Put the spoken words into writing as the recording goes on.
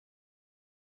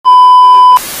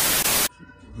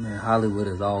Man, Hollywood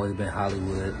has always been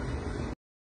Hollywood.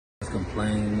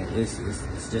 Complain, it's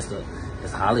just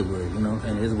it's Hollywood. You know what I'm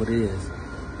saying? It is what it is.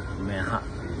 Man,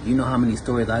 you know how many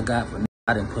stories I got for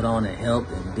I didn't put on and help,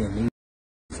 and then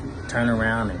these turn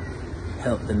around and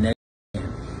help the next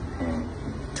and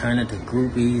turn into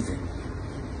groupies and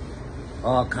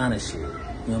all kind of shit. You know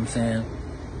what I'm saying?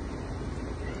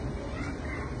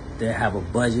 They have a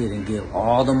budget and give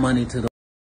all the money to the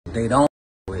they don't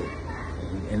with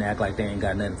and act like they ain't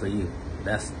got nothing for you.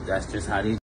 That's just how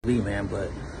these be, man. But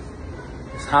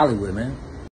it's Hollywood, man.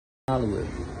 Hollywood.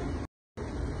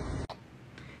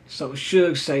 So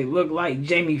Suge say, look like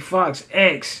Jamie Foxx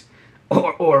ex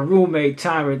or roommate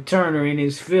Tryin Turner in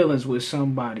his feelings with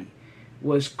somebody.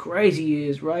 What's crazy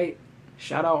is, right?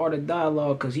 Shout out Art of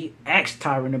Dialogue, because he asked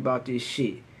Tryin about this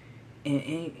shit. And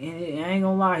I ain't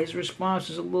gonna lie, his response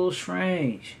is a little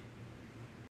strange.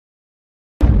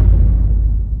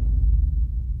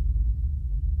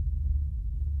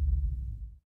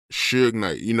 Suge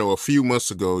Knight, a few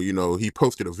months ago, he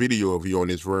posted a video of you on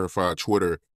his verified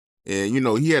Twitter, and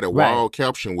he had a wild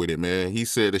caption with it, man. He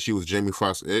said that she was Jamie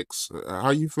Foxx's ex.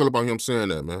 How you feel about him saying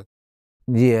that, man?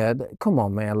 Yeah, come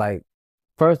on, man. Like,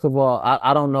 first of all,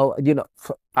 I don't know,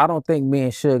 I don't think me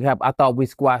and Suge have. I thought we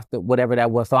squashed it, whatever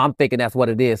that was. So I'm thinking that's what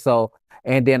it is. So,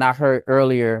 and then I heard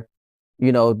earlier,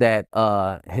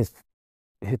 that his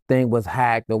thing was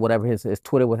hacked or whatever, his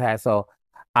Twitter was hacked. So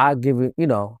I give it,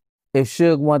 if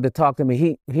Suge wanted to talk to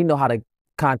me, he know how to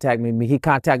contact me. He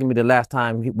contacted me the last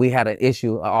time we had an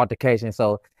issue, an altercation.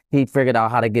 So he figured out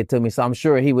how to get to me. So I'm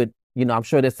sure he would, I'm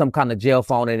sure there's some kind of jail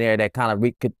phone in there that kind of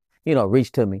could,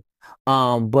 reach to me.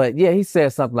 But yeah, he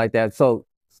said something like that. So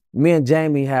me and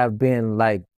Jamie have been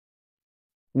like,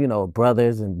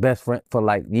 brothers and best friends for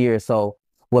like years. So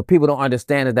what people don't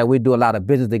understand is that we do a lot of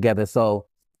business together. So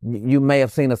you may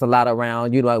have seen us a lot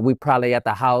around, we probably at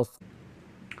the house.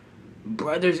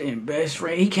 Brothers and best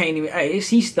friend. He can't even. Hey,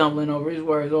 he's stumbling over his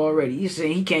words already. He's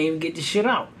saying he can't even get the shit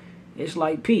out. It's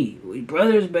like P.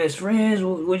 Brothers, best friends.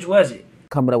 Which was it?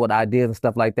 Coming up with ideas and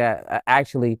stuff like that.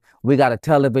 Actually, we got a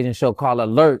television show called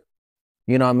Alert.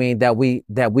 You know what I mean? That we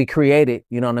created.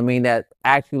 You know what I mean? That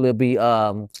actually will be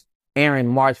airing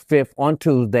March 5th on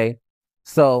Tuesday.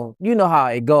 So you know how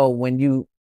it go when you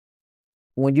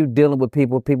dealing with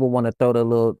people want to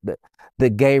throw the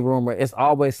gay rumor. It's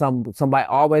always somebody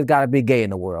always got to be gay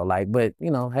in the world. Like, but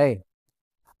hey,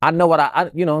 I know what I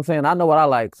you know what I'm saying? I know what I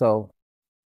like. So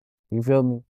you feel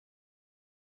me?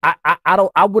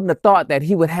 I wouldn't have thought that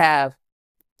he would have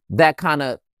that kind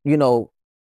of,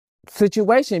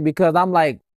 situation, because I'm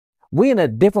like, we in a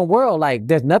different world. Like,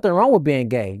 there's nothing wrong with being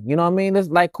gay. You know what I mean? It's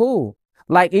like cool.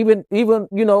 Like even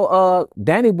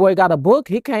Danny Boy got a book.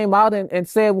 He came out and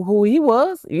said who he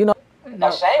was.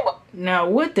 Now,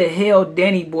 what the hell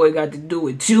Danny Boy got to do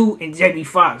with you and Jamie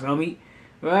Foxx, homie?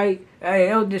 Right? Hey,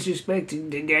 no disrespect to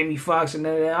Jamie Foxx and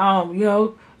that. I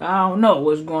don't know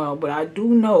what's going on, but I do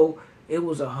know it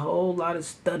was a whole lot of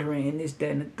stuttering in this,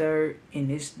 that, and the third in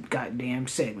this goddamn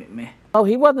segment, man. Oh,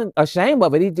 he wasn't ashamed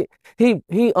of it. He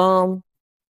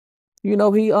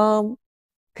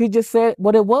just said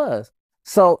what it was.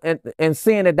 So and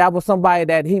seeing that was somebody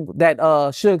that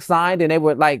Suge signed, and they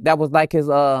were like, that was like his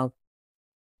I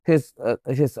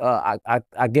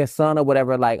guess son or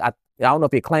whatever. Like I don't know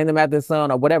if he claimed him as his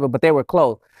son or whatever, but they were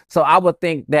close. So I would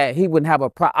think that he wouldn't have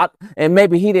a and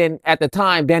maybe he didn't at the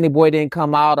time. Danny Boy didn't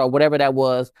come out or whatever that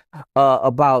was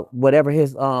about whatever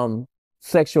his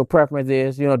sexual preference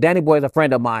is. Danny Boy is a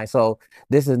friend of mine, so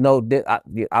this is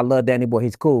I love Danny Boy.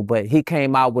 He's cool, but he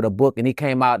came out with a book, and he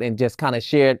came out and just kind of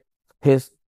shared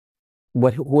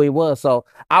who he was. So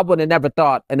I would have never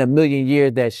thought in a million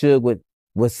years that Suge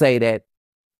would say that,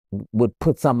 would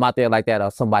put something out there like that,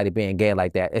 or somebody being gay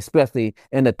like that, especially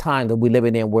in the time that we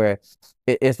living in where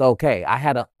it's okay. I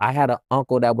had an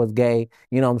uncle that was gay.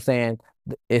 You know what I'm saying?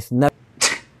 It's nothing.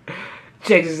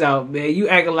 Check this out, man. You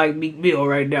acting like Meek Mill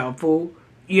right now, fool.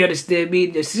 You understand me?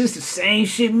 This is the same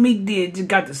shit Meek did. Just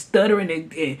got the stuttering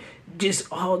and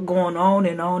just all going on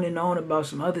and on and on about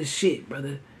some other shit,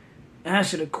 brother.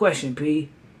 Answer the question, P.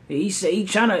 He say he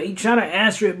trying to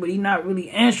answer it, but he not really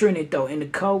answering it though. And the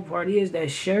cold part is that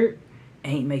shirt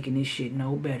ain't making this shit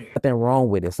no better. Nothing wrong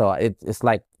with it. So it's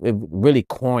like really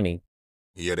corny.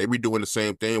 Yeah, they be doing the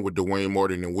same thing with Dwayne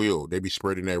Martin and Will. They be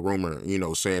spreading that rumor,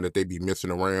 saying that they be messing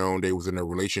around. They was in a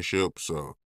relationship,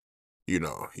 so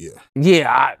yeah.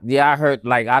 Yeah, I heard.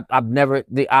 Like I've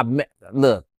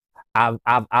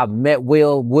met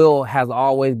Will. Will has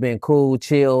always been cool,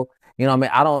 chill. You know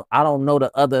what I mean? I don't know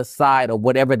the other side or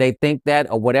whatever they think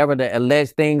that or whatever the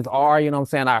alleged things are. You know what I'm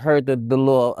saying? I heard the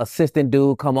little assistant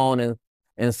dude come on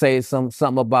and say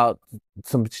something about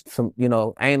some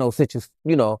anal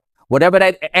situation, whatever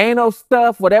that anal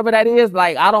stuff, whatever that is.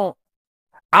 Like I don't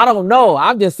know.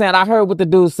 I'm just saying I heard what the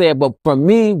dude said, but for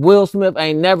me, Will Smith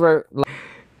ain't never.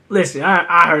 Listen,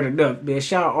 I heard enough, man.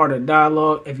 Shout out Art of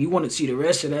Dialogue. If you want to see the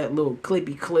rest of that little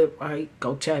clippy clip, right,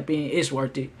 go tap in. It's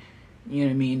worth it. You know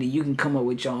what I mean? Then you can come up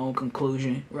with your own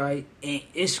conclusion, right? And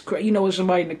it's crazy. You know what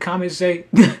somebody in the comments say?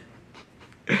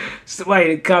 Somebody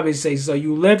in the comments say, so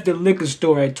you left the liquor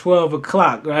store at 12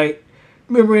 o'clock, right?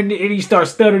 Remember, and he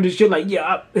starts stuttering and shit like,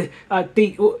 yeah, I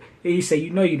think. And he say,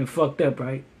 you done fucked up,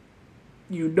 right?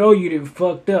 You done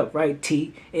fucked up, right,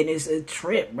 T? And it's a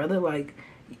trip, brother. Like,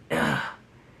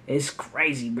 it's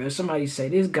crazy, bro. Somebody say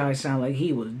this guy sound like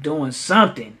he was doing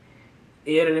something.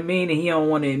 You know what I mean? And he don't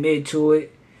want to admit to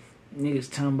it.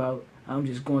 Niggas talking about, I'm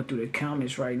just going through the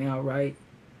comments right now, right?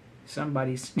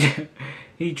 Somebody's,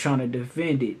 he trying to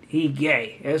defend it. He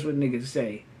gay. That's what niggas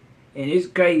say. And it's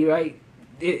crazy, right?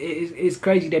 It's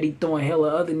crazy that he throwing hella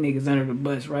other niggas under the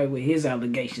bus, right, with his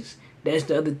allegations. That's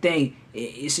the other thing.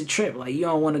 It's a trip. Like, you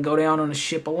don't want to go down on the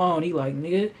ship alone. He like,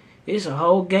 nigga, it's a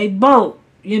whole gay boat.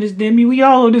 You understand me? We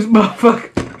all on this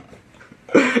motherfucker.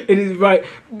 It is right.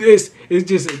 This is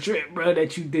just a trip, bro,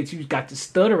 that you got to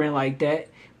stuttering like that.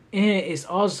 And it's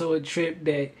also a trip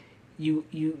that you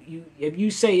if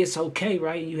you say it's okay,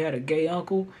 right? You had a gay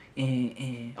uncle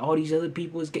and all these other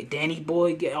people is gay. Danny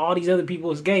Boy, all these other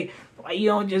people is gay. Like, you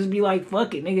don't just be like,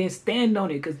 fuck it, nigga, and stand on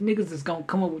it. Because niggas is going to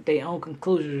come up with their own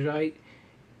conclusions, right?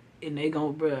 And they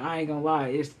gonna, bro, I ain't gonna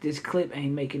lie, this clip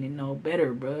ain't making it no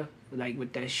better, bro. Like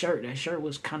with that shirt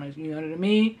was kind of, you know what I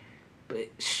mean? But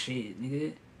shit,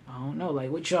 nigga, I don't know.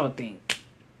 Like, what y'all think?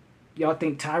 Y'all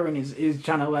think Tryin is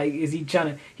trying to, like,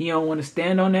 he don't want to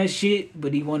stand on that shit,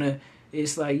 but he want to,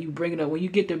 it's like you bring it up, when you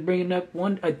get to bringing up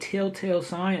a telltale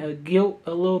sign of guilt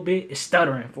a little bit, it's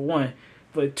stuttering, for one.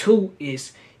 For two,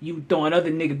 is you throwing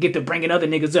other niggas, get to bringing other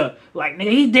niggas up. Like,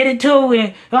 nigga, he did it too,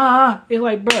 and, it's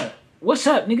like, bruh. What's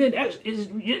up,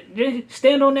 nigga?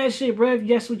 Stand on that shit, bro. If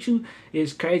that's what you...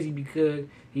 It's crazy because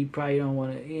he probably don't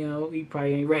want to, he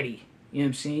probably ain't ready. You know what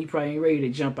I'm saying? He probably ain't ready to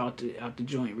jump out the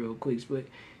joint real quick. But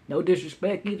no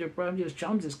disrespect either, bro. I'm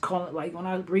just calling, like, when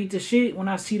I read the shit, when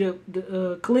I see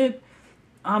the clip,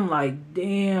 I'm like,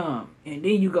 damn. And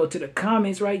then you go to the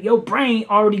comments, right? Your brain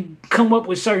already come up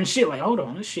with certain shit. Like, hold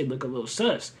on, this shit look a little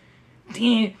sus.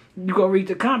 Then you go read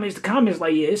the comments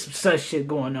like, yeah, it's some such shit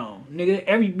going on.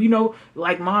 Nigga,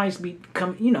 like minds be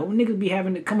niggas be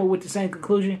having to come up with the same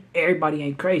conclusion. Everybody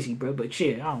ain't crazy, bro. But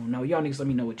shit, I don't know. Y'all niggas let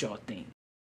me know what y'all think.